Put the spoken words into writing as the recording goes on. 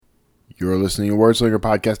You're listening to Wordslinger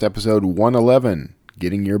Podcast episode 111,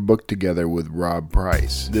 Getting Your Book Together with Rob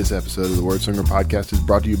Price. This episode of the Wordslinger Podcast is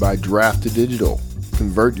brought to you by Draft to Digital.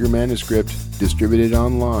 Convert your manuscript, distribute it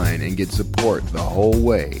online, and get support the whole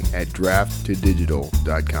way at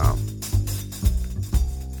drafttodigital.com.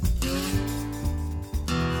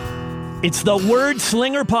 It's the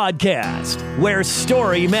Wordslinger Podcast, where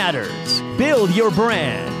story matters. Build your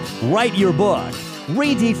brand, write your book,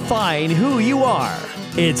 redefine who you are.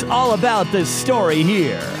 It's all about the story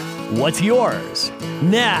here. What's yours?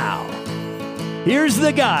 Now, here's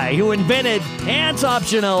the guy who invented Pants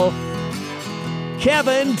Optional,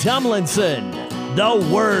 Kevin Tomlinson, the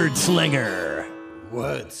Wordslinger.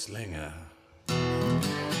 Wordslinger.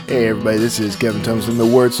 Hey everybody, this is Kevin Tomlinson, the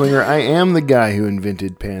Wordslinger. I am the guy who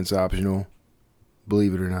invented Pants Optional.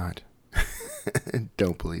 Believe it or not.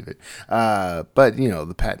 Don't believe it. But, you know,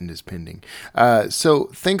 the patent is pending.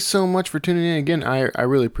 So thanks so much for tuning in again. I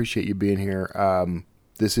really appreciate you being here.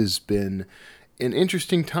 This has been an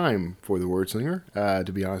interesting time for the Wordslinger,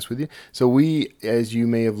 to be honest with you. So we, as you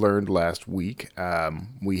may have learned last week,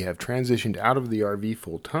 we have transitioned out of the RV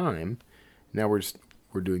full time. Now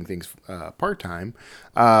we're doing things part time.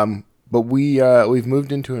 But we've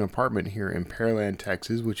moved into an apartment here in Pearland,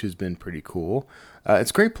 Texas, which has been pretty cool.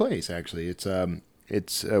 It's a great place, actually. It's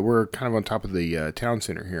we're kind of on top of the town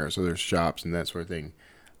center here, so there's shops and that sort of thing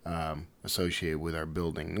associated with our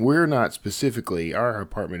building. We're not specifically, our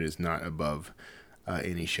apartment is not above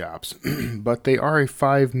any shops, but they are a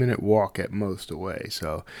 5-minute walk at most away.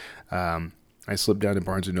 So I slipped down to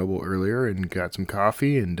Barnes & Noble earlier and got some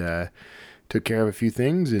coffee and took care of a few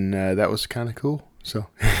things, and that was kind of cool. So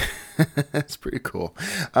that's pretty cool.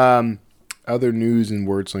 Other news in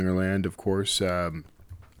Wordslinger land, of course,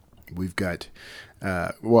 we've got,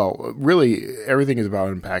 really everything is about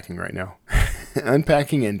unpacking right now.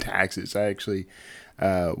 Unpacking and taxes. I actually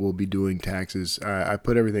will be doing taxes. I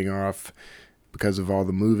put everything off because of all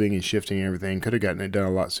the moving and shifting and everything. Could have gotten it done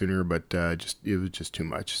a lot sooner, but it was just too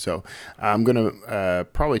much. So I'm going to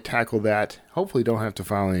probably tackle that. Hopefully don't have to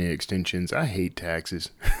file any extensions. I hate taxes.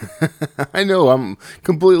 I know I'm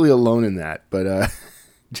completely alone in that, but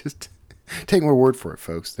just take my word for it,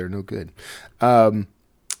 folks. They're no good. I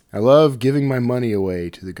love giving my money away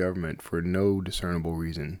to the government for no discernible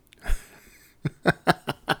reason.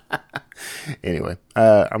 Anyway,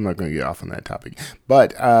 I'm not going to get off on that topic.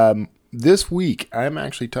 But this week, I'm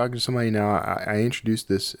actually talking to somebody now. I introduced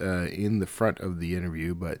this in the front of the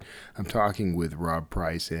interview, but I'm talking with Rob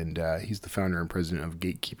Price, and he's the founder and president of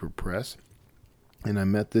Gatekeeper Press. And I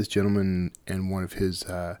met this gentleman and one of his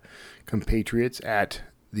compatriots at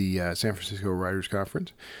the San Francisco Writers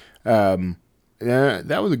Conference.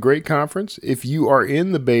 That was a great conference. If you are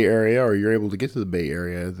in the Bay Area or you're able to get to the Bay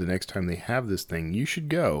Area the next time they have this thing, you should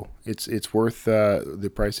go. It's worth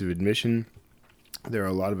the price of admission. There are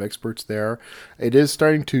a lot of experts there. It is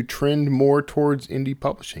starting to trend more towards indie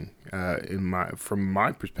publishing, from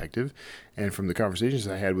my perspective, and from the conversations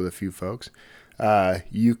I had with a few folks.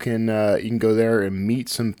 You can go there and meet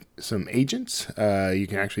some agents. You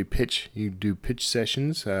can actually pitch. You do pitch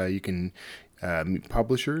sessions. You can meet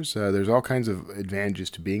publishers. There's all kinds of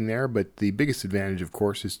advantages to being there, but the biggest advantage, of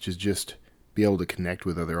course, is to just be able to connect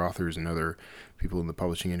with other authors and other people in the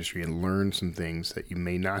publishing industry and learn some things that you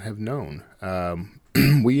may not have known.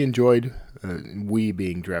 We enjoyed, we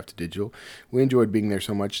being Draft to Digital, we enjoyed being there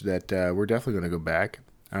so much that we're definitely going to go back.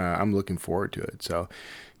 I'm looking forward to it. So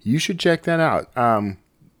you should check that out.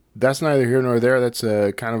 That's neither here nor there. That's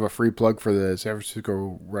kind of a free plug for the San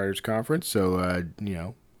Francisco Writers Conference. So,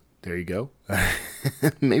 there you go.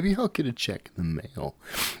 Maybe I'll get a check in the mail.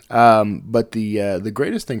 But the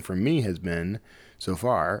greatest thing for me has been, so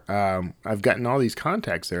far, I've gotten all these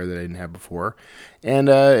contacts there that I didn't have before, and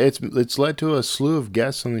it's led to a slew of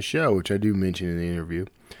guests on the show, which I do mention in the interview.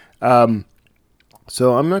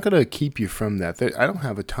 So I'm not going to keep you from that. I don't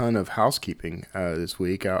have a ton of housekeeping this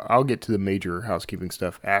week. I'll get to the major housekeeping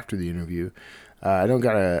stuff after the interview. I don't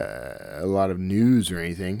got a lot of news or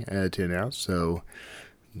anything to announce, so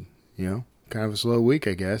kind of a slow week,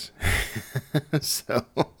 I guess. So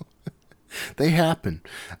they happen.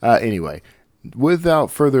 Anyway, without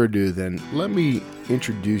further ado, then, let me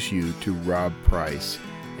introduce you to Rob Price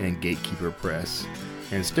and Gatekeeper Press,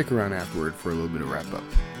 and stick around afterward for a little bit of wrap-up.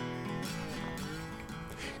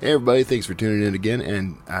 Hey everybody, thanks for tuning in again,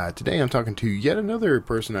 and today I'm talking to yet another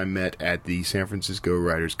person I met at the San Francisco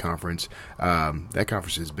Writers Conference. That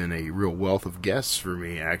conference has been a real wealth of guests for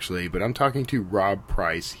me, actually, but I'm talking to Rob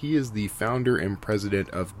Price. He is the founder and president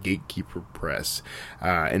of Gatekeeper Press,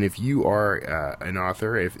 and if you are an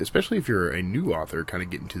author, especially if you're a new author kind of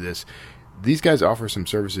getting to this, these guys offer some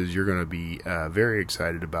services you're going to be very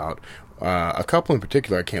excited about. A couple in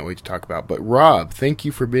particular I can't wait to talk about. But Rob, thank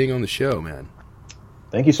you for being on the show, man.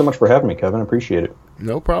 Thank you so much for having me, Kevin. I appreciate it.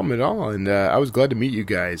 No problem at all. And I was glad to meet you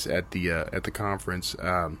guys at the conference.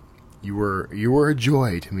 You were a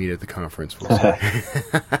joy to meet at the conference.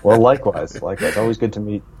 Well, likewise. Always good to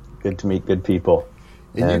meet good people,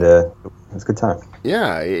 and it's a good time.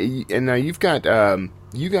 Yeah, and now you've got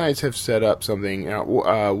you guys have set up something.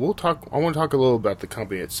 We'll talk. I want to talk a little about the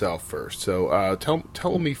company itself first. So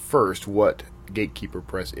tell me first what Gatekeeper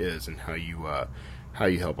Press is and how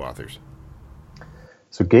you help authors.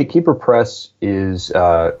 So Gatekeeper Press is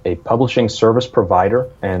a publishing service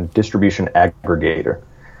provider and distribution aggregator.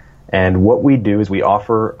 And what we do is we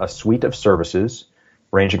offer a suite of services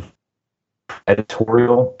ranging from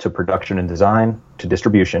editorial to production and design to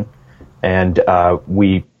distribution. And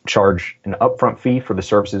we charge an upfront fee for the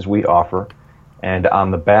services we offer. And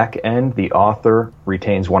on the back end, the author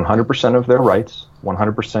retains 100% of their rights,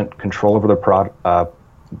 100% control over their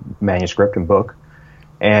manuscript and book,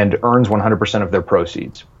 and earns 100% of their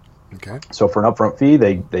proceeds. Okay. So for an upfront fee,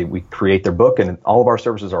 we create their book, and all of our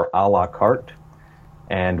services are a la carte,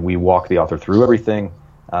 and we walk the author through everything,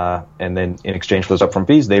 and then in exchange for those upfront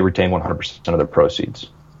fees, they retain 100% of their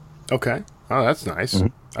proceeds. Okay. Oh, that's nice.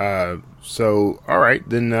 Mm-hmm. So, all right,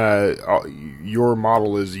 then your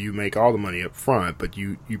model is you make all the money up front, but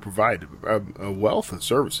you provide a wealth of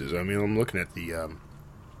services. I mean, I'm looking at the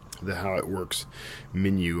How It Works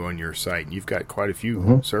menu on your site, and you've got quite a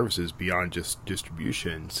few services beyond just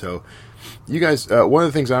distribution. So you guys, one of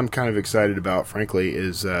the things I'm kind of excited about, frankly,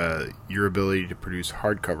 is your ability to produce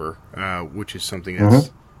hardcover, which is something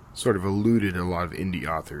that's sort of eluded a lot of indie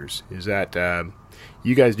authors. Is that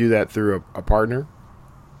you guys do that through a partner?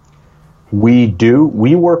 We do.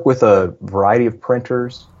 We work with a variety of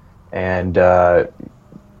printers, and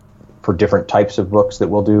for different types of books that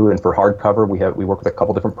we'll do, and for hardcover, we work with a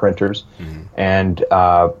couple different printers, and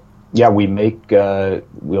we'll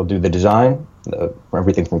do the design,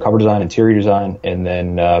 everything from cover design, interior design, and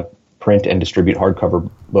then print and distribute hardcover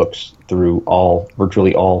books through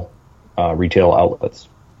virtually all retail outlets.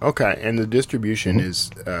 Okay, and the distribution is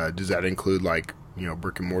does that include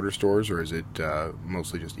brick and mortar stores, or is it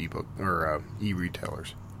mostly just ebook or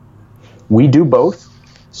e-retailers? We do both.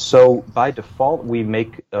 So by default, we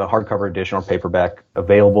make a hardcover edition or paperback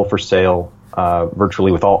available for sale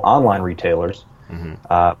virtually with all online retailers.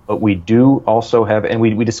 But we do also have, and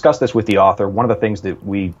we discuss this with the author, one of the things that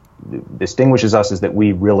distinguishes us is that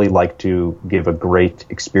we really like to give a great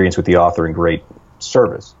experience with the author and great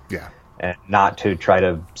service. Yeah. And not to try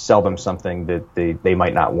to sell them something that they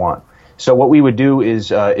might not want. So what we would do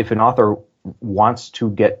is if an author wants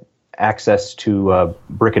to get access to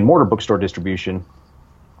brick and mortar bookstore distribution,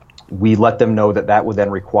 we let them know that would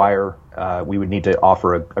then require we would need to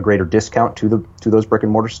offer a greater discount to those brick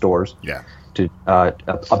and mortar stores. Yeah. To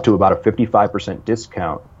up to about a 55%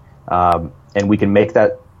 discount, and we can make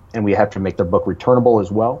that, and we have to make their book returnable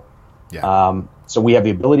as well. Yeah. So we have the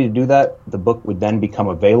ability to do that. The book would then become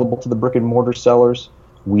available to the brick and mortar sellers.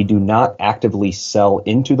 We do not actively sell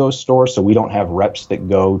into those stores, so we don't have reps that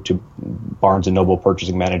go to Barnes & Noble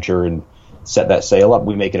purchasing manager and set that sale up.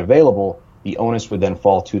 We make it available. The onus would then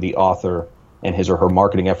fall to the author and his or her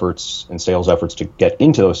marketing efforts and sales efforts to get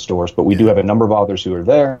into those stores. But we do have a number of authors who are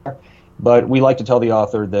there. But we like to tell the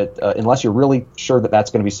author that unless you're really sure that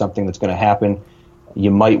that's going to be something that's going to happen,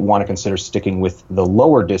 you might want to consider sticking with the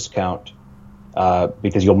lower discount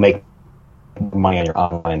because you'll make money on your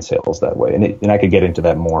online sales that way. And I could get into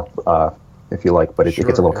that more if you like, but it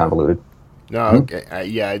gets a little convoluted. No, okay,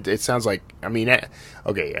 it sounds like. I mean,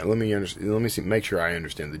 okay. Let me make sure I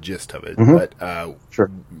understand the gist of it. But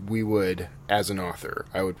sure, we would, as an author,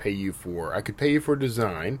 I could pay you for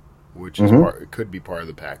design, which is could be part of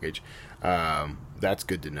the package. That's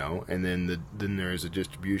good to know. And then there's a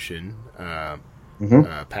distribution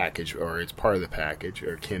package, or it's part of the package,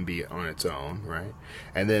 or it can be on its own, right?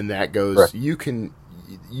 And then that goes. Correct.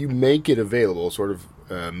 You make it available, sort of.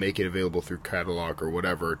 Make it available through catalog or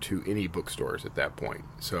whatever to any bookstores at that point.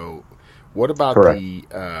 So, what about the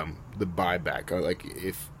buyback? Like,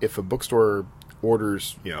 if a bookstore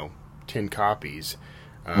orders 10 copies,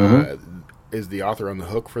 is the author on the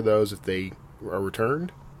hook for those if they are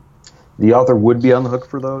returned? The author would be on the hook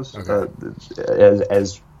for those,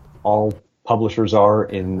 as all publishers are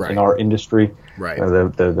in our industry. Right.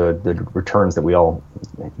 The returns that we all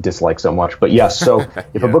dislike so much. But yes, so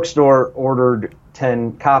if a bookstore ordered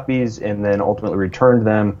 10 copies and then ultimately returned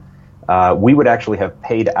them, we would actually have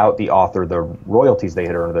paid out the author the royalties they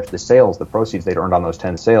had earned, the sales, the proceeds they'd earned on those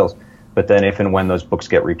 10 sales. But then if and when those books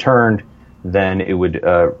get returned, then it would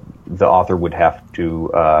the author would have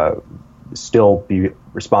to still be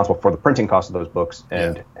responsible for the printing cost of those books,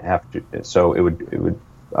 and have to. So it would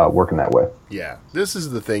work in that way. Yeah, this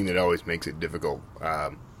is the thing that always makes it difficult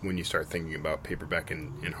when you start thinking about paperback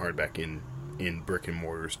and hardback in brick and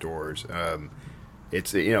mortar stores.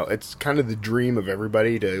 It's it's kind of the dream of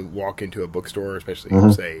everybody to walk into a bookstore,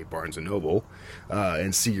 especially say Barnes and Noble,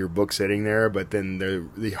 and see your book sitting there. But then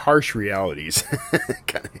the harsh realities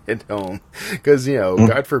kind of hit home, because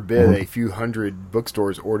God forbid a few hundred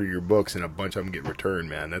bookstores order your books and a bunch of them get returned.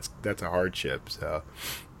 Man, that's a hardship. So.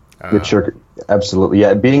 Sure, absolutely,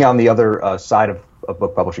 yeah. Being on the other side of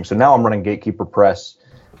book publishing, so now I'm running Gatekeeper Press,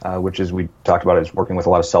 which, as we talked about, is working with a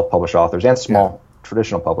lot of self-published authors and small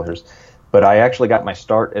traditional publishers. But I actually got my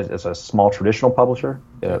start as a small traditional publisher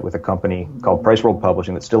with a company called Price World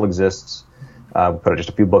Publishing that still exists. We put out just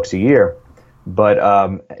a few books a year, but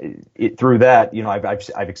through that,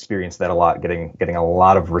 I've experienced that a lot, getting a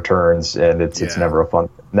lot of returns, and it's never a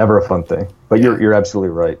fun thing. But you're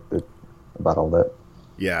absolutely right about all that.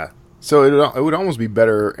 Yeah. So it would almost be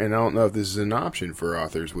better, and I don't know if this is an option for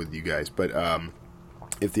authors with you guys, but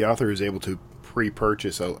if the author is able to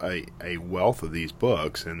pre-purchase a wealth of these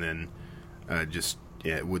books, and then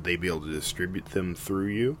would they be able to distribute them through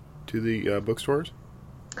you to the bookstores?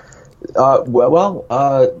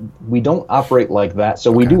 We don't operate like that.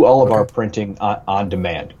 So we do all of our printing on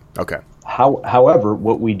demand. Okay. However,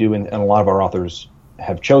 what we do, and a lot of our authors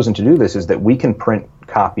have chosen to do this, is that we can print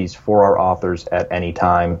copies for our authors at any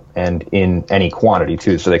time and in any quantity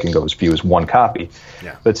too, so they can go as few as one copy.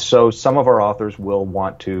 Yeah. But so some of our authors will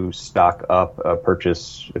want to stock up,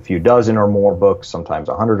 purchase a few dozen or more books, sometimes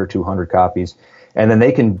 100 or 200 copies, and then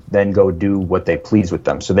they can then go do what they please with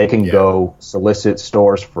them. So they can go solicit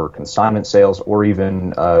stores for consignment sales, or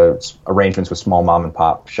even arrangements with small mom and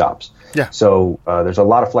pop shops. Yeah. So there's a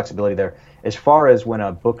lot of flexibility there. As far as when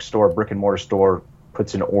a bookstore, brick and mortar store,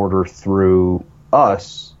 puts an order through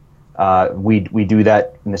us, we do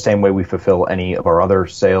that in the same way we fulfill any of our other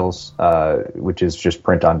sales, which is just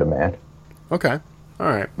print on demand. Okay. All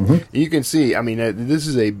right. You can see, I mean, this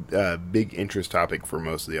is a big interest topic for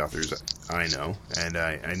most of the authors I know, and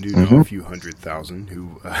I do know a few 100,000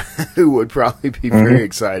 who would probably be very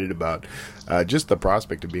excited about just the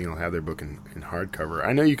prospect of being able to have their book in hardcover.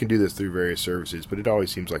 I know you can do this through various services, but it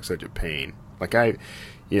always seems like such a pain. Like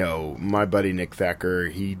my buddy Nick Thacker,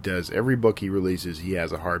 he does every book he releases, he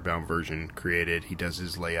has a hardbound version created. He does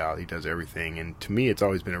his layout, he does everything. And to me, it's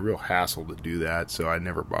always been a real hassle to do that, so I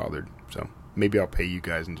never bothered. So maybe I'll pay you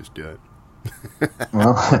guys and just do it.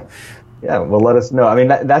 Well, let us know. I mean,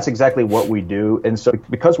 that's exactly what we do. And so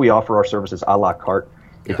because we offer our services a la carte,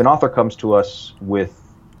 if an author comes to us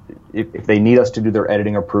if they need us to do their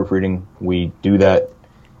editing or proofreading, we do that.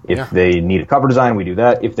 If they need a cover design, we do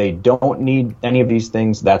that. If they don't need any of these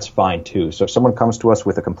things, that's fine too. So if someone comes to us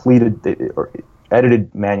with a completed or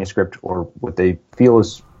edited manuscript, or what they feel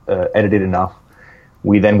is edited enough,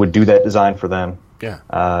 we then would do that design for them. Yeah.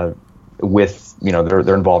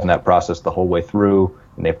 They're involved in that process the whole way through,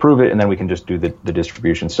 and they approve it, and then we can just do the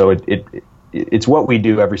distribution. So it's what we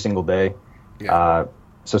do every single day. Yeah.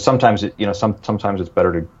 So sometimes sometimes it's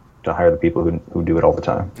better to hire the people who do it all the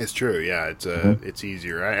time. It's true, yeah. It's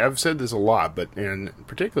easier. I've said this a lot, and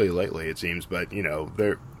particularly lately it seems. But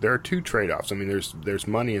there are two trade-offs. I mean, there's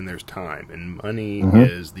money and there's time, and money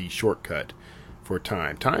is the shortcut for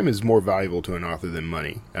time. Time is more valuable to an author than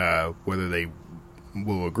money, whether they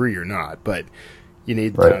will agree or not. But you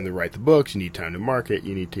need time to write the books. You need time to market.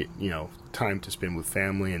 You need to time to spend with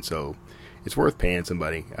family, and so it's worth paying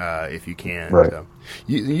somebody if you can. Right. So,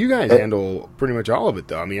 you guys handle pretty much all of it,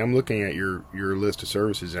 though. I mean, I'm looking at your list of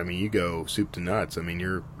services. I mean, you go soup to nuts. I mean,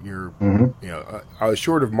 you're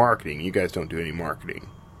short of marketing, you guys don't do any marketing.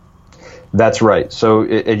 That's right. So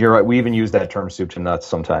and you're right. We even use that term soup to nuts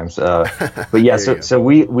sometimes. But yeah, so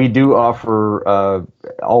we do offer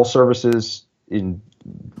all services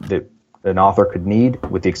that an author could need.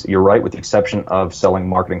 You're right, with the exception of selling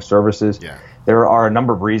marketing services. Yeah. There are a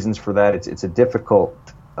number of reasons for that. It's a difficult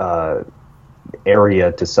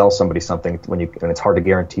area to sell somebody something when it's hard to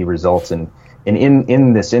guarantee results. And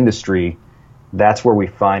in this industry, that's where we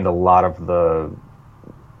find a lot of the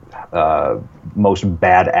most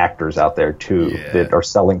bad actors out there too, that are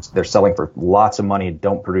selling. They're selling for lots of money,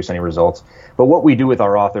 don't produce any results. But what we do with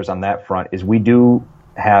our authors on that front is we do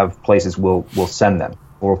have places we'll send them,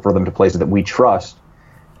 or refer them to places that we trust,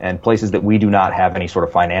 and places that we do not have any sort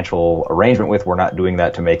of financial arrangement with. We're not doing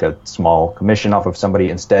that to make a small commission off of somebody.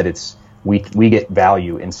 Instead, it's we get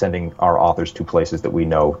value in sending our authors to places that we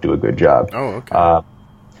know do a good job. Oh, okay.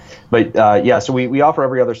 So we offer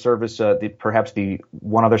every other service. Perhaps the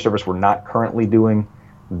one other service we're not currently doing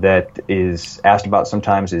that is asked about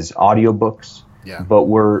sometimes is audiobooks. Yeah. But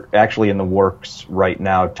we're actually in the works right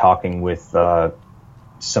now talking with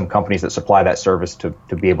some companies that supply that service to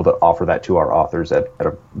be able to offer that to our authors at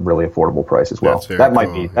a really affordable price as well. That's very That might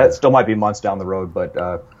cool, be yeah. that still might be months down the road, but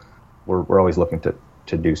we're always looking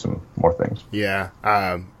to do some more things. Yeah.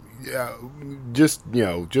 Just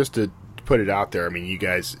to put it out there, I mean, you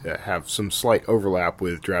guys have some slight overlap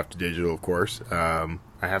with Draft to Digital, of course. I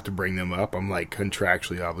have to bring them up. I'm like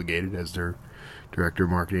contractually obligated as their director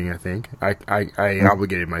of marketing, I think. I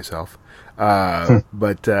obligated myself.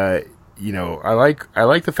 But I like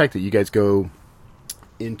the fact that you guys go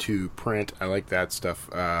into print. I like that stuff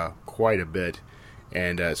quite a bit.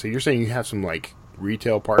 And so you're saying you have some like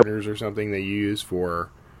retail partners or something that you use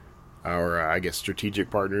for, or I guess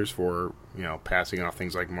strategic partners for, passing off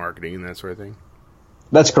things like marketing and that sort of thing?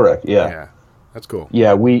 That's correct. Yeah. Yeah. That's cool.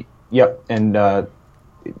 Yeah. And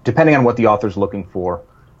depending on what the author's looking for,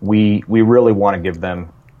 we really want to give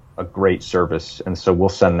them a great service, and so we'll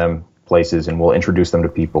send them places and we'll introduce them to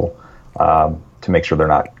people to make sure they're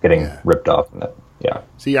not getting ripped off. Yeah.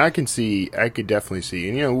 See, I could definitely see,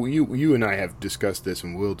 and you and I have discussed this,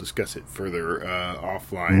 and we'll discuss it further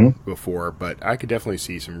offline before, but I could definitely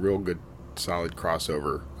see some real good, solid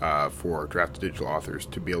crossover for Draft to Digital authors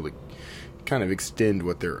to be able to kind of extend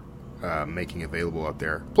what they're making available out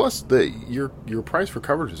there. Plus, your price for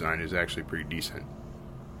cover design is actually pretty decent.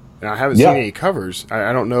 And I haven't seen any covers.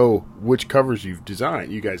 I don't know which covers you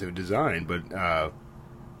guys have designed, but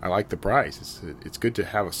I like the price. It's good to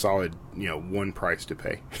have a solid, one price to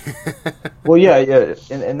pay. Well, yeah,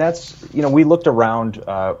 and that's, we looked around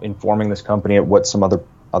informing this company at what some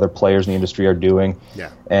other players in the industry are doing.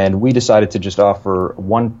 Yeah. And we decided to just offer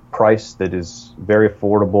one price that is very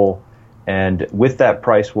affordable. And with that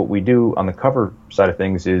price, what we do on the cover side of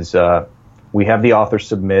things is we have the author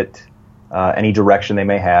submit any direction they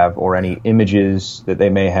may have or any images that they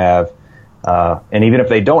may have. And even if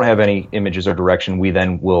they don't have any images or direction, we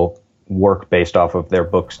then will work based off of their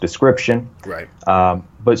book's description. Right.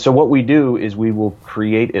 But so what we do is we will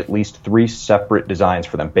create at least 3 separate designs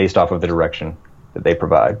for them based off of the direction that they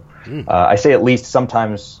provide. I say at least.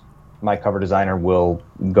 Sometimes my cover designer will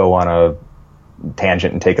go on a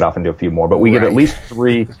tangent and take it off and do a few more, but we get at least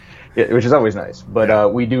 3, which is always nice.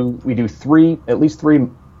 But we do at least 3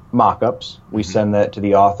 mock-ups. We send that to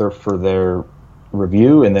the author for their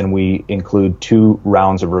review, and then we include 2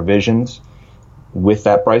 rounds of revisions with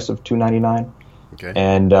that price of $2.99. Okay.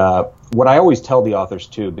 And what I always tell the authors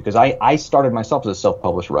too, because I started myself as a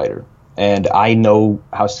self-published writer, and I know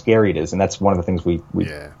how scary it is, and that's one of the things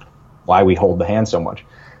why we hold the hand so much.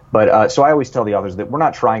 But so I always tell the authors that we're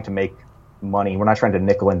not trying to make money. We're not trying to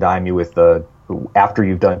nickel and dime you with after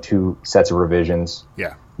you've done 2 sets of revisions.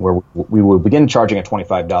 Yeah. Where we will begin charging a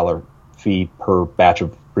 $25 fee per batch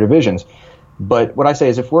of revisions. But what I say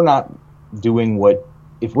is, if we're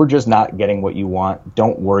just not getting what you want,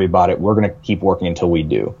 don't worry about it. We're going to keep working until we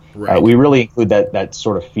do. Right. We really include that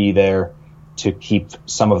sort of fee there to keep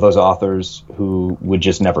some of those authors who would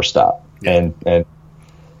just never stop. Yeah.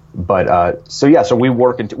 So we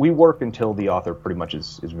work until the author pretty much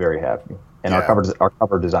is very happy, and our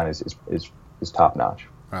cover design is top notch.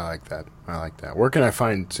 I like that. Where can I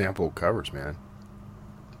find sample covers, man?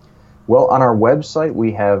 Well, on our website,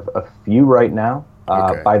 we have a few right now.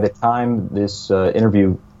 Okay. By the time this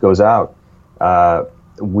interview goes out,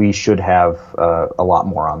 we should have a lot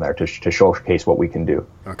more on there to showcase what we can do.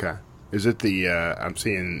 Okay. Is it I'm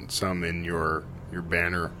seeing some in your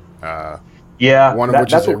banner. Yeah. One of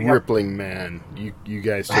which is a rippling man. You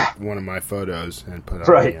guys took one of my photos and put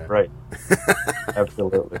on Right.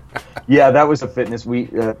 Absolutely. Yeah, that was a fitness.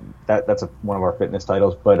 That's one of our fitness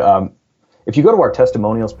titles. But if you go to our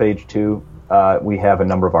testimonials page too, we have a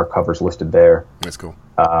number of our covers listed there. That's cool.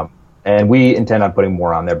 And we intend on putting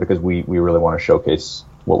more on there because we really want to showcase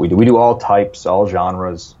what we do. We do all types, all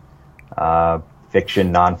genres,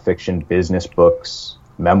 fiction, nonfiction, business books,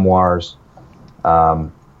 memoirs.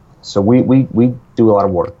 So we do a lot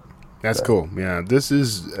of work. That's cool. Yeah, this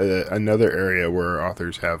is another area where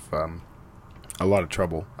authors have a lot of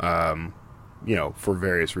trouble, for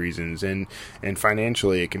various reasons, and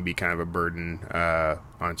financially it can be kind of a burden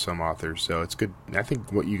on some authors. So it's good. I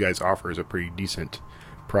think what you guys offer is a pretty decent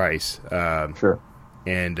price. Sure.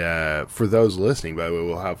 And for those listening, by the way,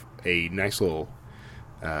 we'll have a nice little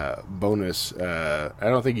bonus. I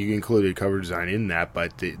don't think you included cover design in that,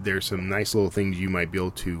 but there's some nice little things you might be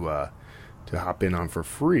able to hop in on for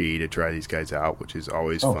free to try these guys out, which is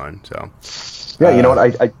always fun. So yeah, you know what?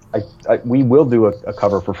 I we will do a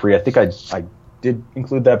cover for free. I think I did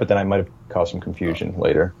include that, but then I might have caused some confusion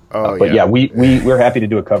later. But we're happy to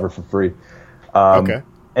do a cover for free. Okay.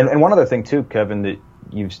 And one other thing too, Kevin, that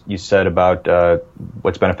you said about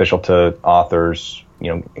what's beneficial to authors,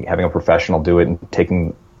 having a professional do it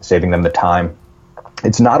and saving them the time.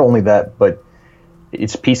 It's not only that, but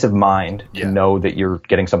it's peace of mind to know that you're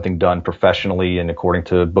getting something done professionally and according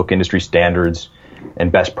to book industry standards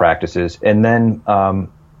and best practices. And then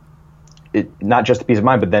not just the peace of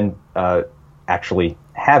mind, but then actually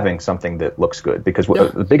having something that looks good. Because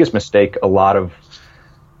the biggest mistake a lot of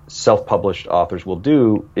self-published authors will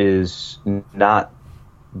do is not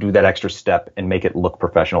do that extra step and make it look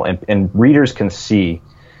professional. And readers can see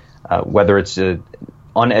whether it's an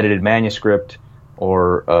unedited manuscript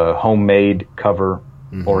or a homemade cover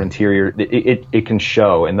or interior, it can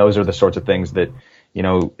show. And those are the sorts of things that,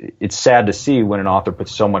 it's sad to see when an author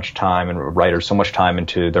puts so much time and a writer so much time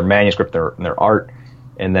into their manuscript and their art.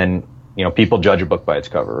 And then, people judge a book by its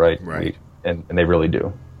cover, right? Right. And they really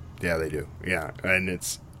do. Yeah, they do. Yeah. And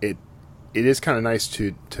it is kind of nice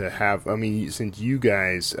to have, since you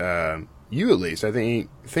guys, you at least, I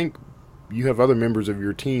think you have other members of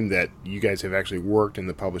your team that you guys have actually worked in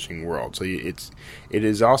the publishing world. So it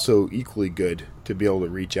is also equally good to be able to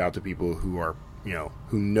reach out to people who are,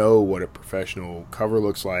 who know what a professional cover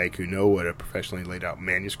looks like, who know what a professionally laid out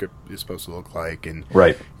manuscript is supposed to look like, and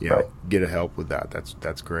get a help with that.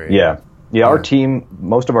 That's great. Yeah. Our team,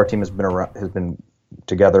 most of our team has been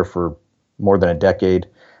together for more than a decade.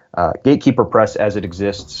 Gatekeeper Press, as it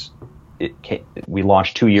exists, we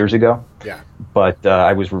launched 2 years ago. Yeah. But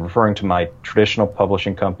I was referring to my traditional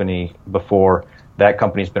publishing company before. That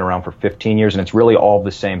company's been around for 15 years, and it's really all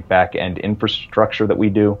the same back-end infrastructure that we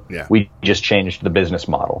do. Yeah. We just changed the business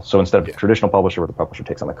model. So instead of a traditional publisher where the publisher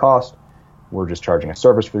takes on the cost, we're just charging a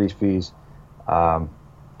service for these fees. And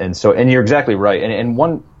you're exactly right. And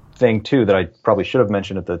one thing, too, that I probably should have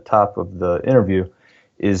mentioned at the top of the interview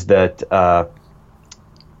is that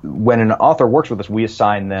when an author works with us, we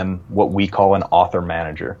assign them what we call an author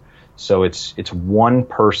manager. So it's one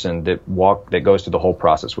person that goes through the whole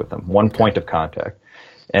process with them, one point of contact.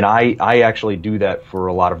 And I actually do that for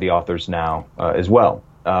a lot of the authors now as well,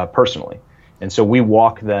 personally. And so we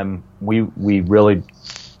walk them, we really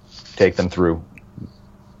take them through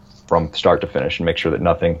from start to finish and make sure that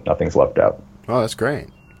nothing's left out. Oh, that's great.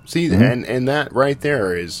 See, and that right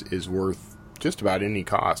there is worth just about any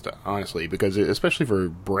cost, honestly, because especially for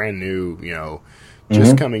brand new,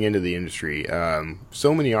 just coming into the industry,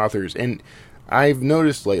 so many authors, and I've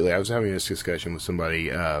noticed lately, I was having this discussion with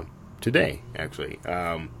somebody today, actually.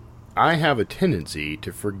 I have a tendency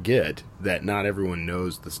to forget that not everyone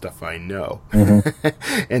knows the stuff I know.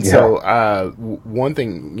 And so one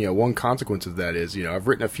thing, one consequence of that is, I've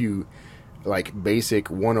written a few like basic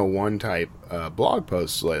 101 type blog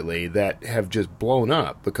posts lately that have just blown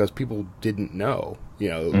up because people didn't know,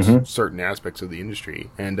 certain aspects of the industry.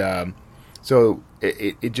 And so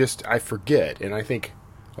it just, I forget, and I think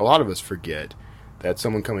a lot of us forget that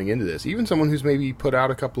someone coming into this, even someone who's maybe put out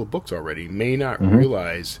a couple of books already, may not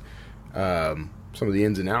realize some of the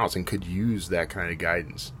ins and outs and could use that kind of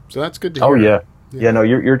guidance. So that's good to hear. Oh yeah. No,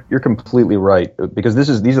 you're completely right, because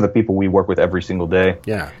these are the people we work with every single day.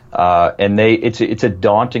 Yeah. And it's a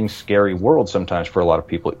daunting, scary world sometimes for a lot of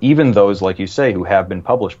people, even those, like you say, who have been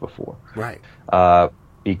published before. Right.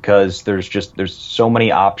 Because there's so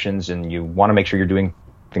many options, and you want to make sure you're doing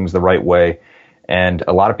things the right way. And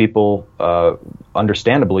a lot of people,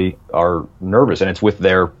 understandably, are nervous, and it's with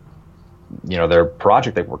their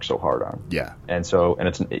project they've worked so hard on. Yeah. And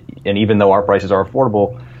even though our prices are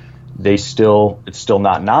affordable, it's still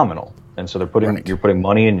not nominal. And so you're putting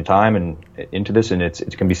money and your time into this, and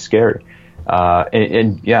it can be scary.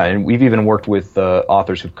 And we've even worked with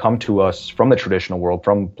authors who've come to us from the traditional world,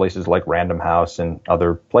 from places like Random House and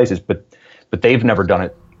other places, but they've never done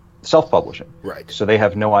it self-publishing. Right. So they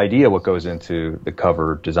have no idea what goes into the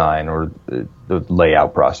cover design or the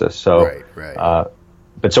layout process. So, right.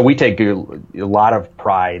 But so we take a lot of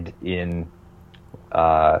pride in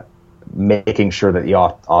making sure that the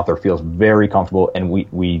author feels very comfortable, and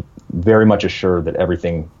we very much assure that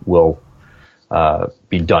everything will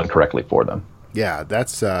be done correctly for them. Yeah,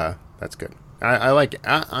 that's good.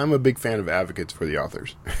 I'm a big fan of advocates for the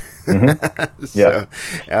authors. Yeah,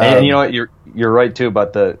 and you know what, you're right too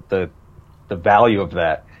about the value of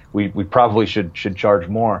that. We probably should charge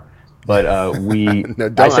more, but we.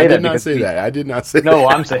 No, I did not say that. I did not say. No, that.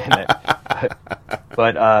 I'm saying that.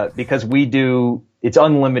 But because we do, it's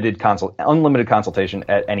unlimited consultation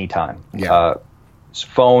at any time. Yeah.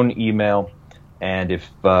 Phone, email, and if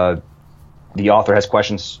the author has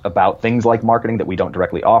questions about things like marketing that we don't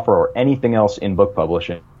directly offer or anything else in book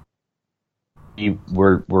publishing,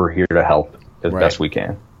 we're here to help as best we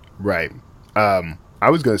can. Right. I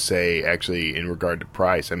was going to say, actually, in regard to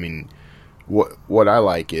price, I mean, what I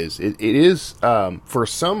like is it is for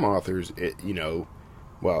some authors,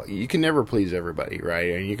 well, you can never please everybody,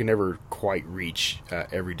 right? And you can never quite reach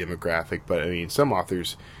every demographic. But I mean, some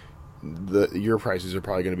authors, your prices are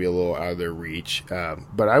probably going to be a little out of their reach.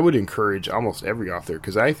 But I would encourage almost every author,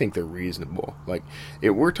 because I think they're reasonable. Like,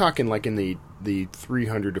 we're talking like in the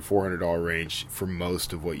 $300 to $400 range for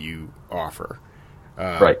most of what you offer,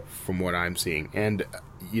 right? From what I'm seeing, and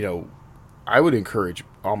I would encourage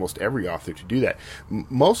almost every author to do that,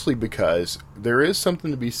 mostly because there is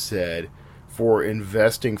something to be said for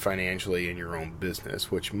investing financially in your own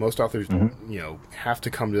business, which most authors, have to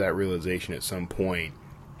come to that realization at some point.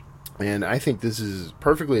 And I think this is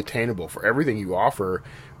perfectly attainable for everything you offer,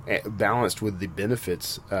 balanced with the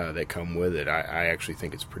benefits that come with it. I actually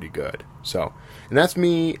think it's pretty good. So, and that's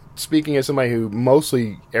me speaking as somebody who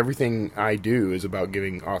mostly everything I do is about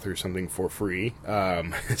giving authors something for free.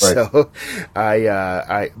 Right. So,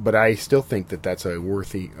 but I still think that that's a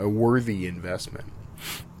worthy investment.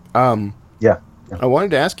 Yeah. I wanted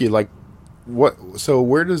to ask you, like, so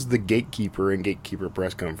where does the gatekeeper and gatekeeper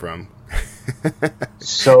press come from?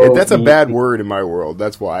 So that's a bad word in my world.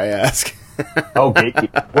 That's why I ask. Oh,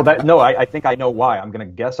 gatekeeper. Well, I think I know why. I'm going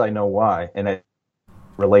to guess I know why, and it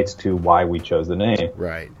relates to why we chose the name.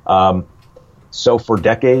 Right. So for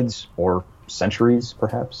decades or centuries,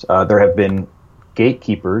 perhaps, there have been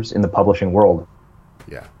gatekeepers in the publishing world.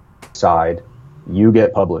 Yeah. Side, you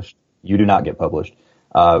get published, you do not get published,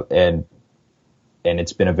 and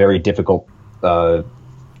it's been a very difficult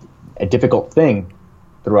thing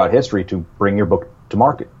throughout history to bring your book to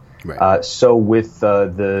market. Right. So with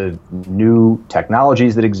the new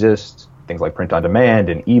technologies that exist, things like print on demand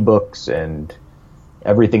and ebooks and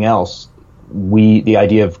everything else, the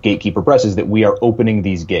idea of Gatekeeper Press is that we are opening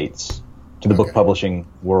these gates to the book publishing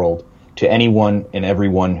world to anyone and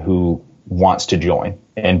everyone who wants to join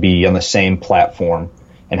and be on the same platform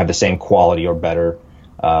and have the same quality or better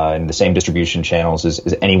and the same distribution channels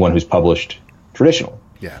as anyone who's published traditional.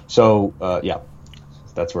 Yeah. So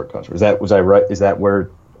that's where it comes from. Was I right? Is that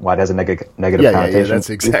why it has a negative connotation? Yeah, that's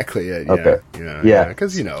exactly it. Yeah. Okay. Yeah.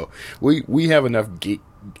 Because we have enough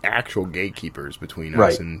actual gatekeepers between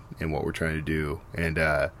us and what we're trying to do, and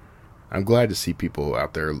I'm glad to see people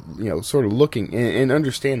out there, sort of looking and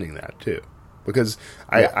understanding that too. Because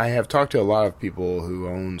I have talked to a lot of people who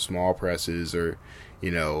own small presses or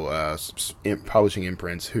publishing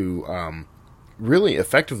imprints who really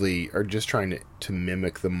effectively are just trying to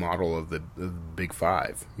mimic the model of the Big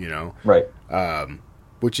Five, right?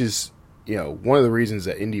 Which is one of the reasons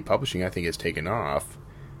that indie publishing I think has taken off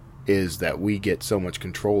is that we get so much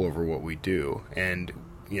control over what we do, and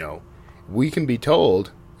we can be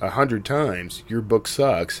told 100 times your book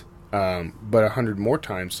sucks, but 100 more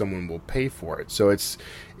times someone will pay for it. So it's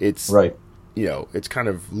right. It's kind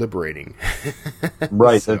of liberating.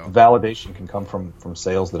 Right. So. The validation can come from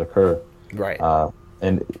sales that occur. Right.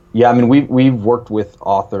 And I mean, we've worked with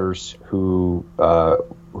authors who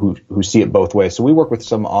see it both ways. So we work with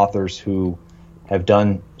some authors who have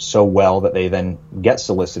done so well that they then get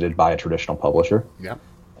solicited by a traditional publisher. Yeah.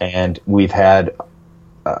 And we've had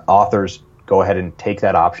authors go ahead and take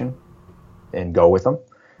that option and go with them.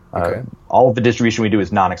 Okay. All of the distribution we do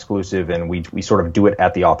is non-exclusive, and we sort of do it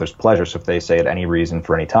at the author's pleasure. So if they say at any reason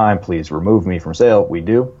for any time, please remove me from sale, we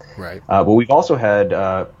do. Right. But we've also had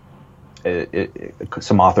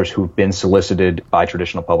some authors who've been solicited by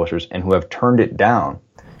traditional publishers and who have turned it down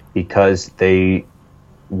because they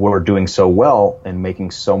were doing so well and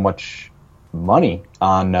making so much money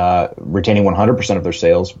on retaining 100% of their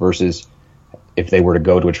sales versus if they were to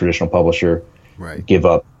go to a traditional publisher, right, give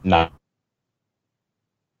up no,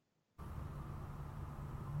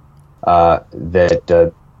 I'm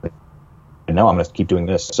going to keep doing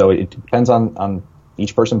this. So it depends on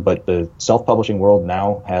each person, but the self-publishing world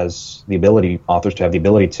now has the ability, authors to have the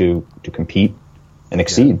ability to compete and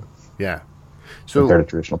exceed. Yeah. So compared to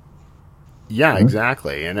traditional. Yeah,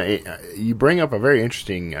 exactly. And you bring up a very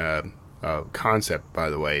interesting concept, by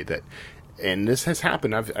the way, and this has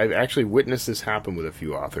happened. I've actually witnessed this happen with a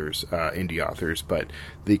few authors, indie authors, but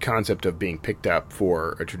the concept of being picked up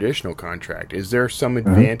for a traditional contract. Is there some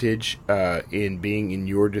advantage in being in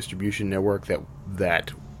your distribution network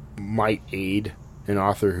that might aid an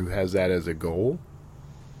author who has that as a goal?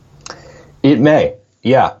 It may.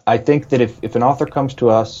 Yeah, I think that if an author comes to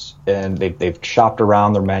us and they've shopped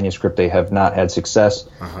around their manuscript, they have not had success,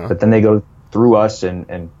 but then they go through us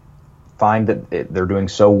and find that they're doing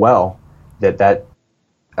so well that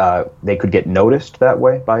they could get noticed that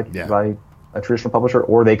way by a traditional publisher,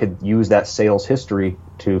 or they could use that sales history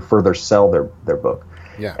to further sell their book.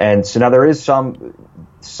 Yeah. And so now there is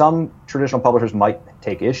some traditional publishers might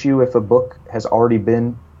take issue if a book has already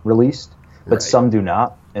been released, but Right. some do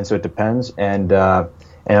not, and so it depends. And a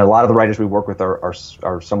lot of the writers we work with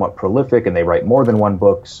are somewhat prolific, and they write more than one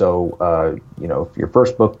book. So if your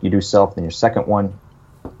first book you do self, then your second one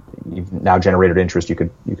you've now generated interest. You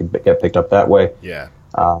could get picked up that way. Yeah.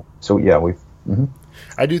 So yeah, we've. Mm-hmm.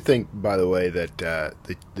 I do think, by the way, that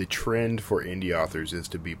the trend for indie authors is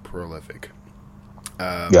to be prolific.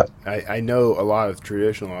 Yeah. I know a lot of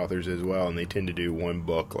traditional authors as well, and they tend to do one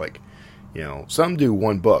book. Like, some do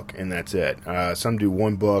one book and that's it. Some do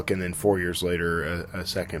one book and then 4 years later a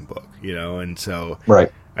second book. And so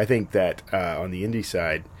Right. I think that on the indie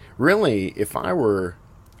side, really, if I were,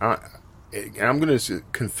 I'm going to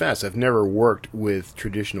confess, I've never worked with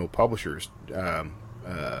traditional publishers.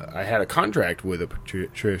 I had a contract with a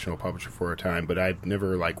traditional publisher for a time, but I've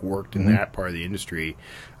never worked in that part of the industry.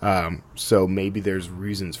 So maybe there's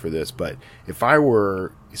reasons for this. But if I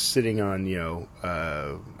were sitting on,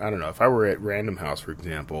 I don't know, if I were at Random House, for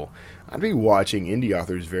example, I'd be watching indie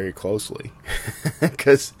authors very closely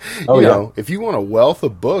because, if you want a wealth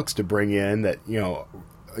of books to bring in that,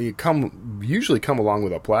 you usually come along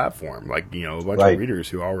with a platform, a bunch Right. of readers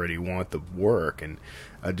who already want the work and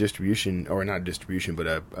a distribution, or not distribution, but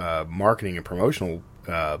a marketing and promotional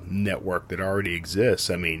network that already exists.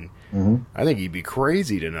 I mean, I think you'd be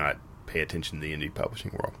crazy to not pay attention to the indie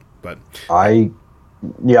publishing world. But I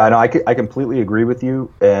completely agree with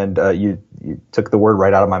you, and you took the word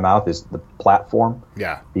right out of my mouth, is the platform.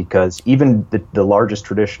 yeah, Because even the largest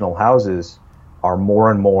traditional houses are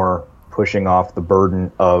more and more pushing off the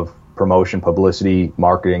burden of promotion, publicity,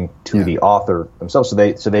 marketing to the author themselves.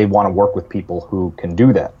 So they want to work with people who can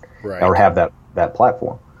do that, Right. or have that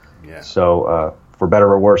platform. yeah. So for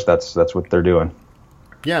better or worse, that's what they're doing.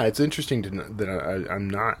 Yeah, it's interesting to know that I'm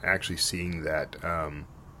not actually seeing that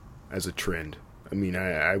as a trend. I mean,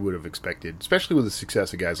 I would have expected, especially with the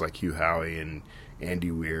success of guys like Hugh Howey and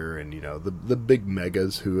Andy Weir and the big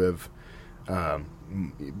megas who have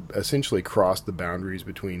essentially crossed the boundaries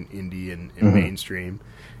between indie and mainstream.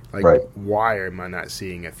 Right. Why am I not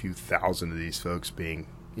seeing a few thousand of these folks being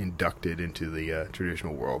inducted into the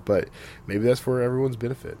traditional world? But maybe that's for everyone's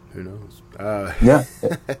benefit. Who knows? Yeah,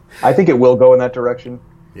 I think it will go in that direction.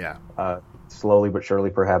 Yeah. Slowly but surely,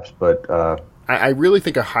 perhaps. But I really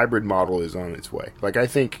think a hybrid model is on its way. I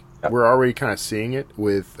think we're already kind of seeing it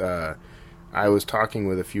with. I was talking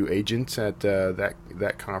with a few agents at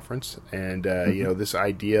that conference, and this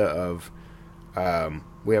idea of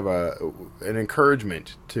we have an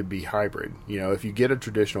encouragement to be hybrid. If you get a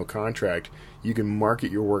traditional contract, you can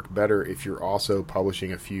market your work better if you're also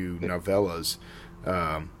publishing a few novellas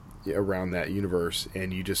around that universe,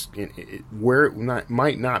 and you just where it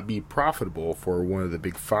might not be profitable for one of the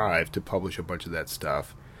big five to publish a bunch of that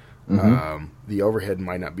stuff. The overhead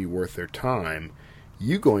might not be worth their time.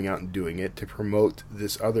 You going out and doing it to promote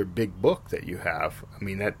this other big book that you have. I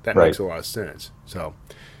mean, that Right. makes a lot of sense. So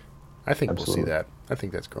I think Absolutely. we'll see that. I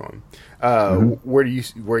think that's growing. Where do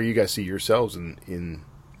you guys see yourselves in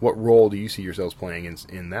what role do you see yourselves playing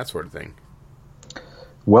in that sort of thing?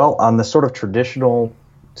 well, on the sort of traditional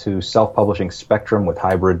to self-publishing spectrum with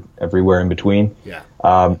hybrid everywhere in between,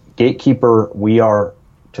 Yeah. Gatekeeper, we are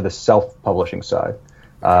to the self-publishing side.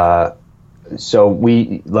 So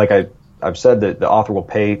we, I've said, that the author will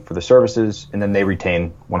pay for the services and then they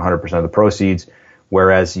retain 100% of the proceeds.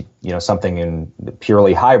 Whereas, something in the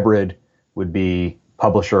purely hybrid would be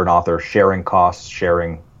publisher and author sharing costs,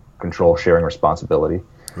 sharing control, sharing responsibility.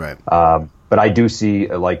 Right. But I do see,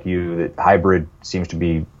 like you, that hybrid seems to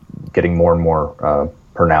be getting more and more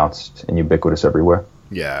pronounced and ubiquitous everywhere.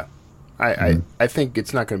 Yeah. I think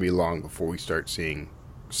it's not going to be long before we start seeing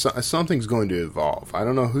something's going to evolve. I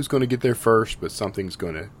don't know who's going to get there first, but something's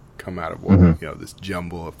going to come out of what this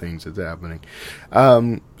jumble of things that's happening.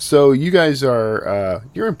 So you guys are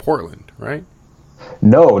you're in Portland, right?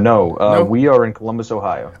 No. We are in Columbus,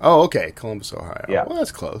 Ohio. Oh, okay, Columbus, Ohio. Yeah. Well,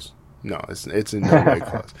 that's close. No, it's in no way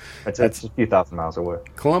close. It's a few thousand miles away.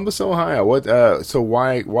 Columbus, Ohio. What? So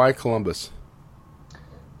why Columbus?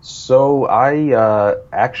 So I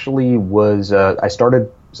actually was. I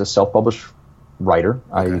started as a self-published writer.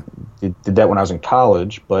 Okay. I did that when I was in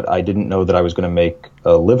college, but I didn't know that I was going to make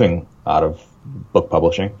a living out of book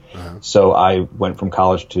publishing. So I went from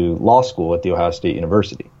college to law school at The Ohio State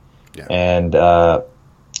University. Yeah. And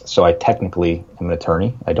so I technically am an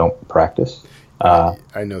attorney. I don't practice.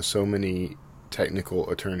 I know so many technical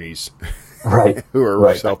attorneys Right. who are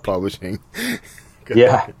Right. self-publishing.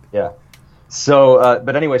 Yeah. So,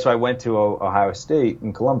 but anyway, so I went to Ohio State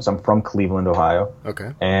in Columbus. I'm from Cleveland, Ohio.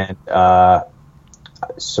 Okay. And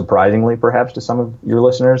surprisingly, perhaps to some of your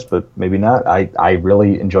listeners, but maybe not, I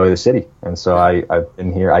really enjoy the city. And so I've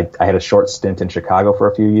been here. I had a short stint in Chicago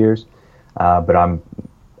for a few years, but I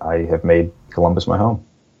have made Columbus my home.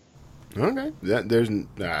 Okay.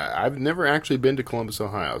 I've never actually been to Columbus,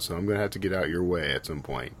 Ohio, so I'm going to have to get out your way at some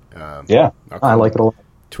point. Yeah, I like it a lot.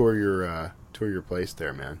 Tour your place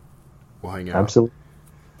there, man. We'll hang out. Absolutely.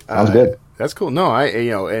 Sounds good. That's cool. No,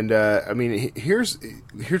 I mean, here's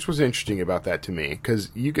what's interesting about that to me, because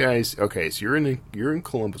you guys, okay, so you're in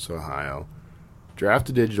Columbus, Ohio. Draft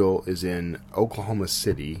to Digital is in Oklahoma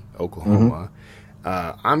City, Oklahoma.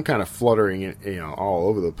 I'm kind of fluttering, all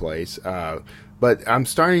over the place. But I'm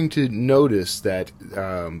starting to notice that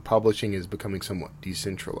publishing is becoming somewhat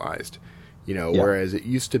decentralized. Whereas it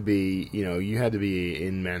used to be, you had to be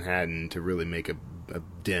in Manhattan to really make a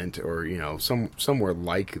dent, or somewhere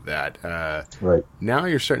like that. Right. Now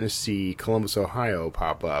you're starting to see Columbus, Ohio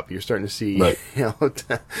pop up. You're starting to see, right.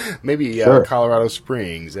 Maybe Sure. Colorado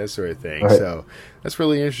Springs, that sort of thing. Right. So that's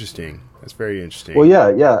really interesting. That's very interesting. Well,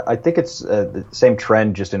 yeah. I think it's the same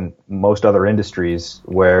trend just in most other industries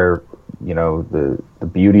where, the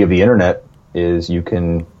beauty of the internet is you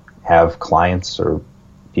can have clients or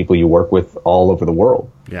people you work with all over the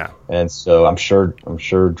world. Yeah. And so I'm sure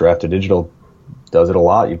Draft to Digital does it a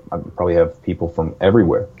lot. You probably have people from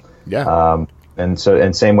everywhere. Yeah. And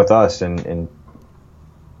same with us, and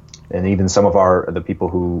even some of the people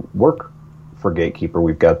who work for Gatekeeper.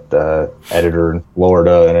 We've got the editor in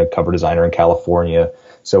Florida and a cover designer in California.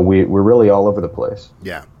 So we're really all over the place.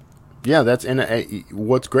 Yeah. Yeah,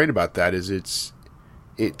 what's great about that is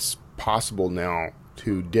it's possible now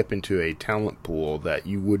to dip into a talent pool that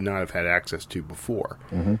you would not have had access to before.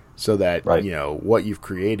 Mm-hmm. So that, right. What you've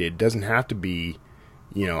created doesn't have to be,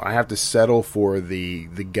 I have to settle for the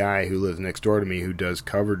guy who lives next door to me who does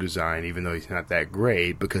cover design, even though he's not that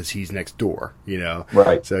great, because he's next door,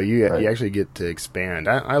 Right. So you actually get to expand.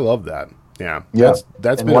 I love that. Yeah. Yeah.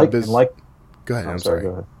 That's and been a business. Go ahead. I'm sorry. Go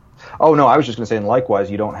ahead. Oh, no, I was just going to say, and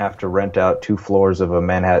likewise, you don't have to rent out 2 floors of a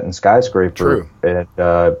Manhattan skyscraper.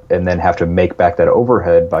 True. And then have to make back that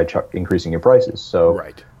overhead by increasing your prices. So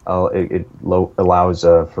right. It allows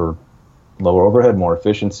for lower overhead, more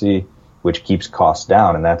efficiency, which keeps costs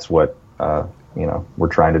down. And that's what we're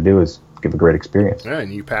trying to do, is give a great experience. Yeah,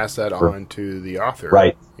 and you pass that on to the author.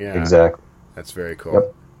 Right. Yeah. Exactly. That's very cool.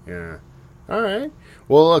 Yep. Yeah. All right.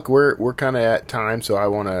 Well, look, we're kind of at time, so I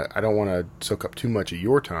don't want to soak up too much of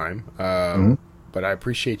your time. But I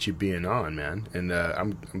appreciate you being on, man, and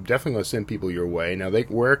I'm definitely going to send people your way. Now,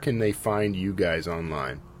 where can they find you guys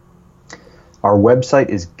online? Our website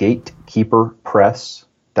is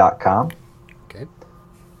gatekeeperpress.com. Okay.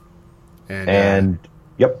 And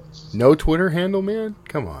yep. No Twitter handle, man?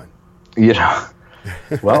 Come on.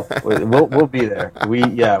 Well, we'll be there.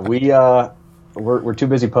 We're too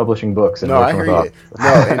busy publishing books. And no, I hear you.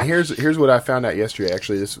 No, and here's what I found out yesterday.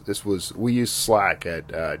 Actually, this was, we use Slack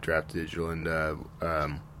at Draft Digital, and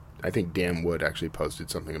I think Dan Wood actually posted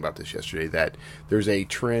something about this yesterday, that there's a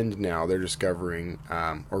trend now they're discovering,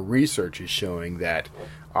 or research is showing, that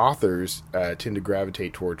authors tend to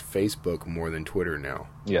gravitate toward Facebook more than Twitter now.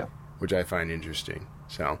 Yeah. Which I find interesting.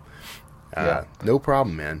 So, no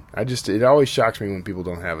problem, man. It always shocks me when people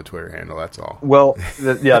don't have a Twitter handle. That's all. Well,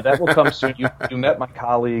 that will come soon. You met my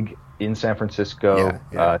colleague in San Francisco,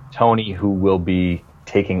 Tony, who will be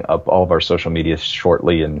taking up all of our social media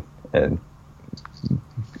shortly, and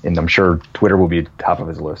I'm sure Twitter will be top of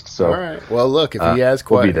his list. So, all right. Well, look, if he has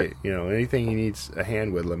anything he needs a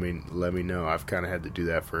hand with, let me know. I've kind of had to do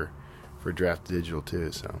that for Draft Digital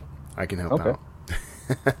too, so I can help out.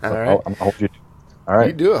 All right. I'll hold you. All right.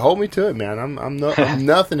 You do it. Hold me to it, man. I'm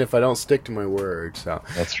nothing if I don't stick to my word. So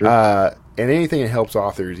that's true. And anything that helps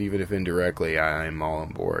authors, even if indirectly, I'm all on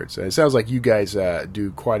board. So it sounds like you guys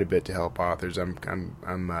do quite a bit to help authors.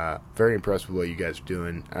 I'm very impressed with what you guys are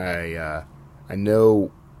doing. I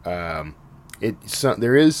know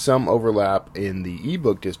there is some overlap in the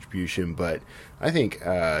ebook distribution, but I think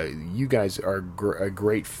you guys are a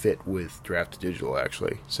great fit with Draft Digital,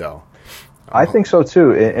 actually. So. I think so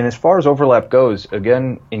too. And as far as overlap goes,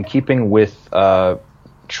 again, in keeping with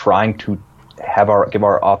trying to give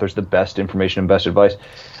our authors the best information and best advice,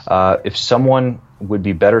 if someone would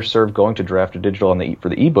be better served going to Draft Digital for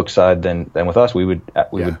the ebook side than with us, we would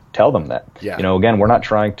tell them that. Yeah. Again, we're not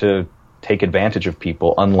trying to take advantage of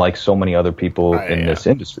people, unlike so many other people in this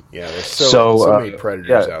industry. Yeah, there's so many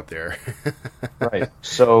predators out there. Right.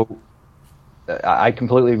 So I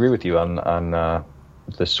completely agree with you on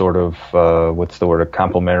the sort of a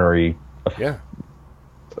complementary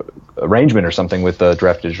arrangement or something with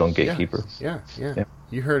Draft Digital and Gatekeeper. Yeah.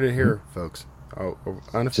 You heard it here, folks.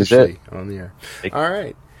 unofficially on the air. All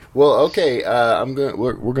right. Well, okay.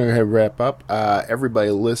 We're gonna wrap up.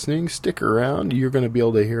 Everybody listening, stick around. You're gonna be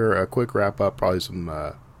able to hear a quick wrap up, probably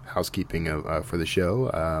some housekeeping for the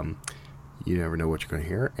show. You never know what you're going to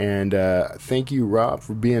hear. And thank you, Rob,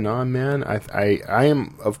 for being on, man. I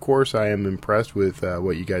am, of course, I am impressed with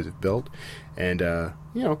what you guys have built. And,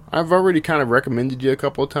 I've already kind of recommended you a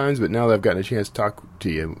couple of times, but now that I've gotten a chance to talk to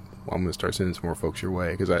you, I'm going to start sending some more folks your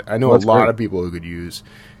way. Because I know a lot of people who could use,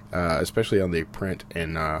 especially on the print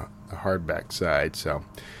and hardback side. So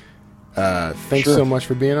thanks so much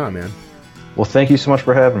for being on, man. Well, thank you so much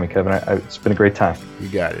for having me, Kevin. It's been a great time. You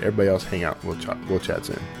got it. Everybody else hang out. We'll chat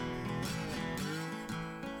soon.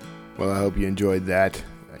 Well, I hope you enjoyed that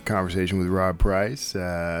conversation with Rob Price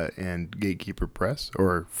and Gatekeeper Press,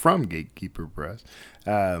 or from Gatekeeper Press.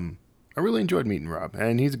 I really enjoyed meeting Rob,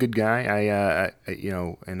 and he's a good guy.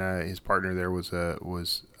 His partner there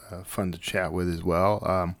was fun to chat with as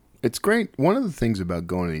well. It's great. One of the things about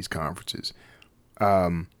going to these conferences,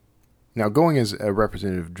 now going as a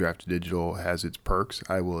representative of Draft Digital has its perks,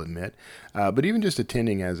 I will admit, but even just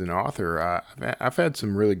attending as an author, I've had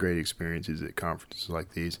some really great experiences at conferences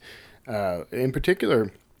like these. In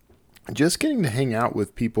particular, just getting to hang out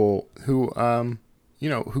with people who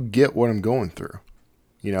get what I'm going through,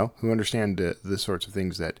 who understand the sorts of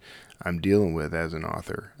things that I'm dealing with as an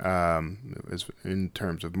author, in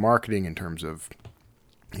terms of marketing, in terms of,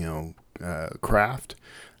 craft,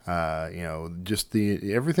 just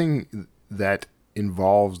everything that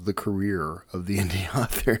involves the career of the indie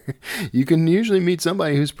author. You can usually meet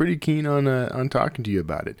somebody who's pretty keen on talking to you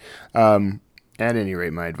about it. At any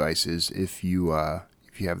rate, my advice is if you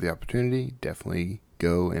have the opportunity, definitely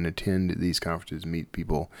go and attend these conferences, meet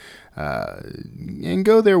people, and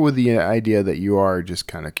go there with the idea that you are just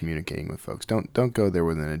kind of communicating with folks. Don't go there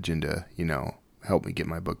with an agenda, help me get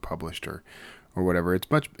my book published or whatever.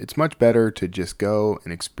 It's much better to just go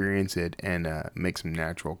and experience it and make some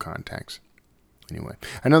natural contacts. Anyway,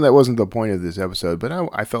 I know that wasn't the point of this episode, but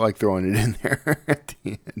I felt like throwing it in there at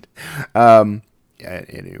the end. At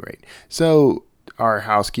any rate, so our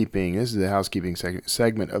housekeeping. This is the housekeeping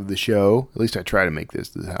segment of the show. At least I try to make this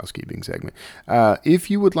the housekeeping segment.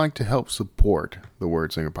 If you would like to help support the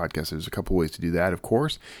Wordslinger podcast, there's a couple ways to do that. Of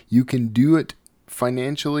course, you can do it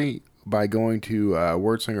financially by going to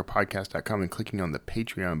wordslingerpodcast.com and clicking on the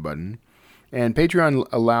Patreon button. And Patreon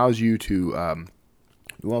allows you to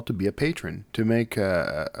to be a patron, to make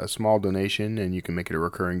a small donation, and you can make it a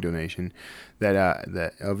recurring donation that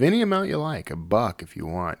of any amount you like, $1 if you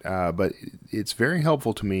want. But it's very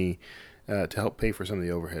helpful to me to help pay for some of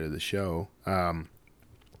the overhead of the show.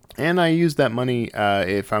 And I use that money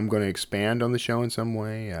if I'm going to expand on the show in some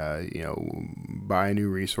way, buy a new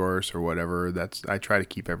resource or whatever. I try to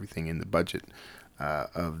keep everything in the budget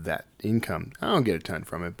of that income. I don't get a ton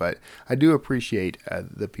from it, but I do appreciate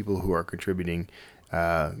the people who are contributing.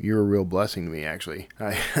 You're a real blessing to me, actually.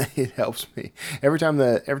 It helps me every time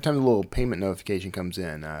the little payment notification comes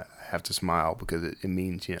in. I have to smile because it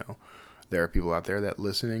means there are people out there that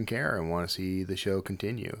listen and care and want to see the show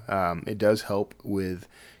continue. It does help with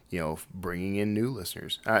bringing in new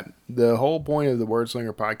listeners. The whole point of the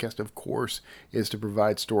Wordslinger podcast, of course, is to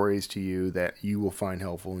provide stories to you that you will find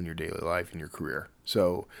helpful in your daily life and your career.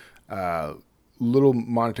 So, little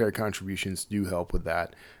monetary contributions do help with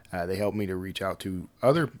that. They help me to reach out to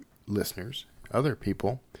other listeners, other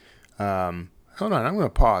people. Hold on, I'm going to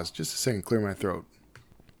pause just a second, clear my throat.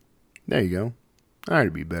 There you go. All right,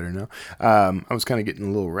 it'll be better now. I was kind of getting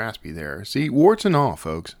a little raspy there. See, warts and all,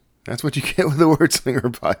 folks. That's what you get with the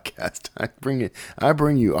Wordslinger podcast. I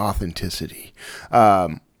bring you authenticity.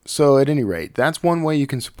 So at any rate, that's one way you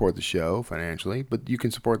can support the show financially, but you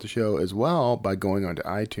can support the show as well by going onto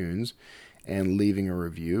iTunes and leaving a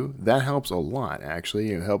review. That helps a lot,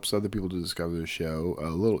 actually. It helps other people to discover the show a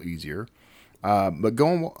little easier. But go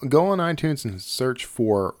on iTunes and search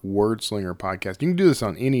for Wordslinger Podcast. You can do this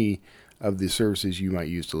on any of the services you might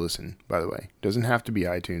use to listen, by the way. It doesn't have to be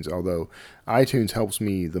iTunes, although iTunes helps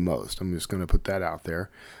me the most. I'm just going to put that out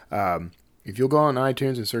there. If you'll go on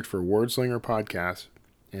iTunes and search for Wordslinger Podcast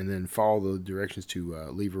and then follow the directions to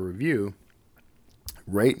leave a review,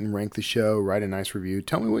 rate and rank the show, write a nice review.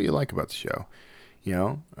 Tell me what you like about the show.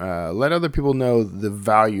 Let other people know the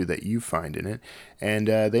value that you find in it, and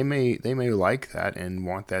they may like that and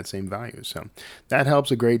want that same value. So that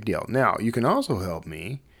helps a great deal. Now, you can also help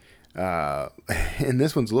me, and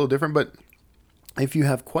this one's a little different, but if you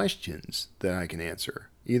have questions that I can answer,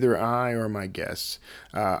 either I or my guests,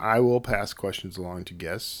 I will pass questions along to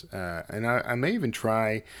guests, and I may even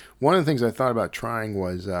try. One of the things I thought about trying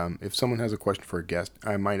was if someone has a question for a guest,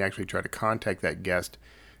 I might actually try to contact that guest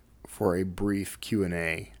for a brief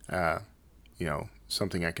Q&A,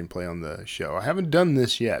 something I can play on the show. I haven't done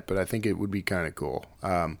this yet, but I think it would be kind of cool.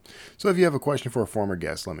 So if you have a question for a former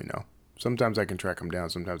guest, let me know. Sometimes I can track them down,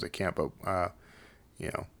 sometimes I can't, but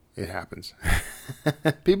it happens.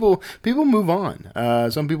 People move on.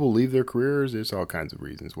 Some people leave their careers. There's all kinds of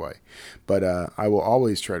reasons why. But I will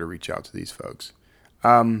always try to reach out to these folks.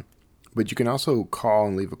 But you can also call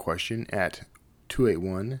and leave a question at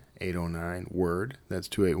 281-809-WORD. That's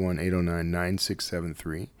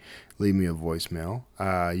 281-809-9673. Leave me a voicemail.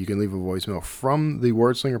 You can leave a voicemail from the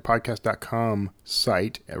wordslingerpodcast.com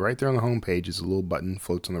site. Right there on the homepage is a little button,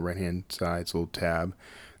 floats on the right-hand side. It's a little tab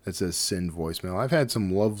that says send voicemail. I've had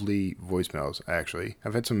some lovely voicemails, actually.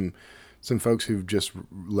 I've had some folks who've just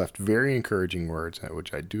left very encouraging words,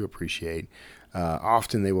 which I do appreciate.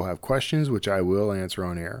 Often they will have questions, which I will answer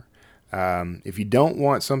on air. If you don't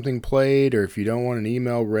want something played, or if you don't want an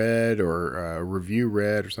email read or a review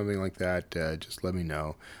read or something like that, just let me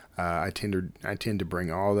know. I tend to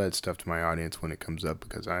bring all that stuff to my audience when it comes up,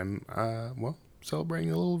 because I'm celebrating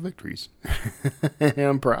the little victories. And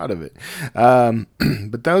I'm proud of it.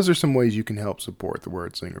 But those are some ways you can help support the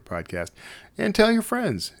Word Slinger podcast. And tell your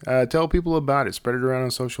friends. Tell people about it. Spread it around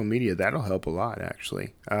on social media. That'll help a lot,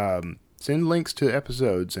 actually. Send links to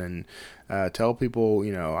episodes and tell people,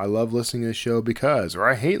 I love listening to this show because, or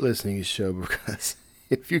I hate listening to this show because.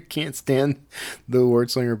 If you can't stand the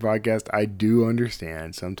Word Slinger podcast, I do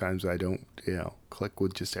understand. Sometimes I don't, click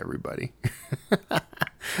with just everybody.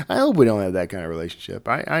 I hope we don't have that kind of relationship.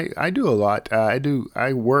 I do a lot.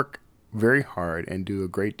 I work very hard and do a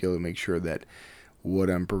great deal to make sure that what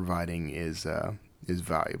I'm providing is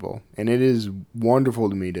valuable. And it is wonderful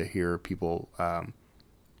to me to hear people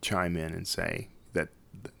chime in and say that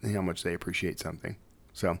how much they appreciate something.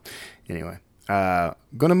 So anyway,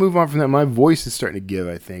 gonna move on from that. My voice is starting to give,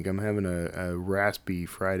 I think. I'm having a raspy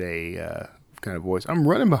Friday kind of voice. I'm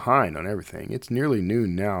running behind on everything. It's nearly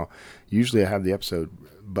noon now. Usually I have the episode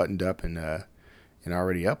buttoned up and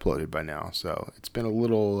already uploaded by now. So it's been a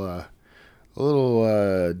little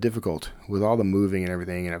difficult with all the moving and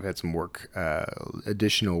everything, and I've had some work,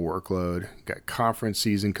 additional workload. Got conference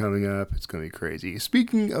season coming up. It's going to be crazy.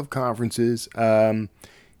 Speaking of conferences,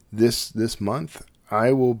 this month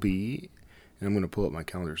I will be, and I'm going to pull up my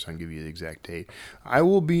calendar so I can give you the exact date. I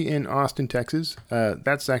will be in Austin, Texas.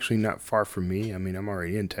 That's actually not far from me. I mean, I'm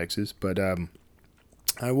already in Texas, but I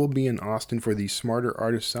will be in Austin for the Smarter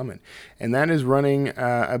Artist Summit, and that is running,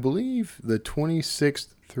 I believe, the 26th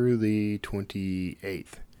through the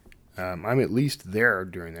 28th. I'm at least there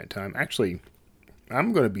during that time. Actually,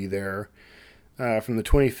 I'm going to be there from the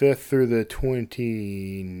 25th through the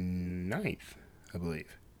 29th, I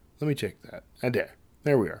believe. Let me check that.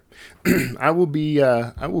 There we are. I will be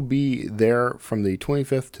there from the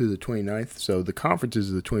 25th to the 29th. So the conference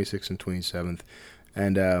is the 26th and 27th.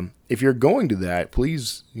 And if you're going to that,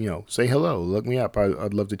 please, say hello. Look me up.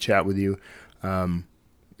 I'd love to chat with you.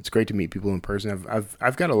 It's great to meet people in person.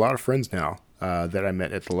 I've got a lot of friends now that I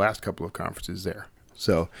met at the last couple of conferences there.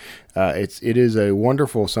 So it is a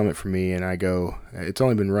wonderful summit for me, and I go. It's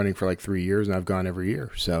only been running for like 3 years, and I've gone every year.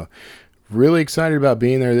 So really excited about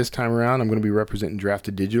being there this time around. I'm going to be representing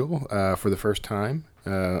Drafted Digital for the first time.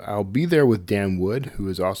 I'll be there with Dan Wood, who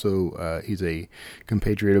is also he's a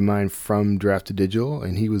compatriot of mine from Drafted Digital,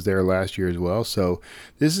 and he was there last year as well. So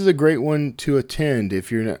this is a great one to attend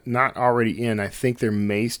if you're not already in. I think there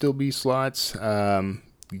may still be slots.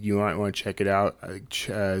 You might want to check it out.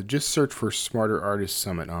 Just search for Smarter Artist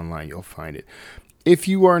Summit online. You'll find it. If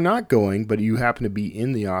you are not going, but you happen to be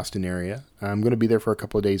in the Austin area, I'm going to be there for a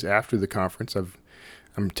couple of days after the conference.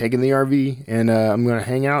 I'm taking the RV, and I'm going to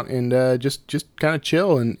hang out and just kind of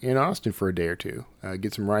chill in Austin for a day or two.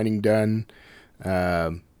 Get some writing done,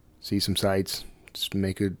 see some sights, just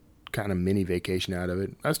make a kind of mini vacation out of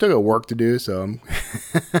it. I still got work to do, so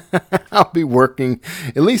I'll be working,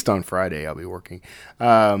 at least on Friday I'll be working.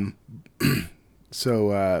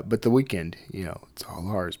 So, but the weekend, it's all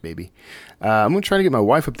ours, baby. I'm going to try to get my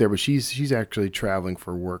wife up there, but she's actually traveling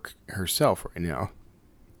for work herself right now.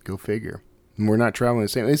 Go figure. And we're not traveling the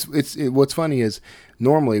same. What's funny is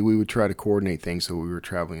normally we would try to coordinate things so we were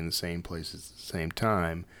traveling in the same places at the same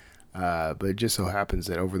time. But it just so happens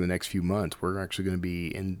that over the next few months, we're actually going to be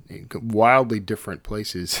in wildly different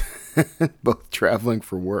places, both traveling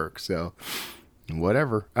for work. So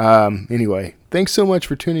whatever. Anyway, thanks so much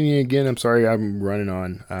for tuning in again. I'm sorry I'm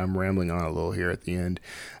rambling on a little here at the end.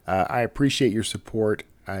 I appreciate your support.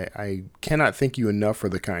 I cannot thank you enough for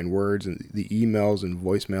the kind words and the emails and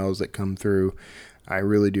voicemails that come through. I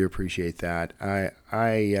really do appreciate that. I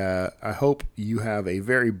hope you have a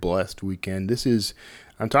very blessed weekend. This is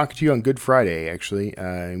I'm talking to you on Good Friday, actually.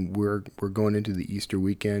 We're going into the Easter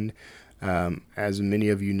weekend. As many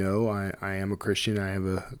of you know, I am a Christian.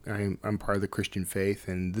 I'm part of the Christian faith,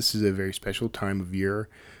 and this is a very special time of year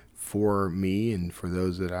for me and for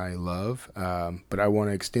those that I love. But I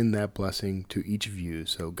want to extend that blessing to each of you.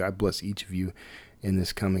 So God bless each of you in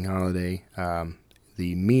this coming holiday.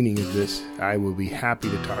 The meaning of this, I will be happy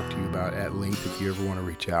to talk to you about at length if you ever want to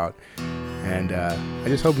reach out. And I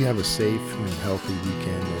just hope you have a safe and healthy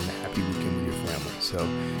weekend and a happy weekend with your family. So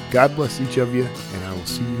God bless each of you, and I will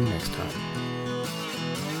see you next time.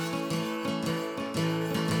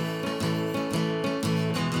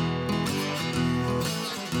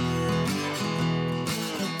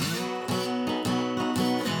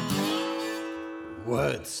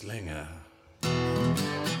 Word Slinger.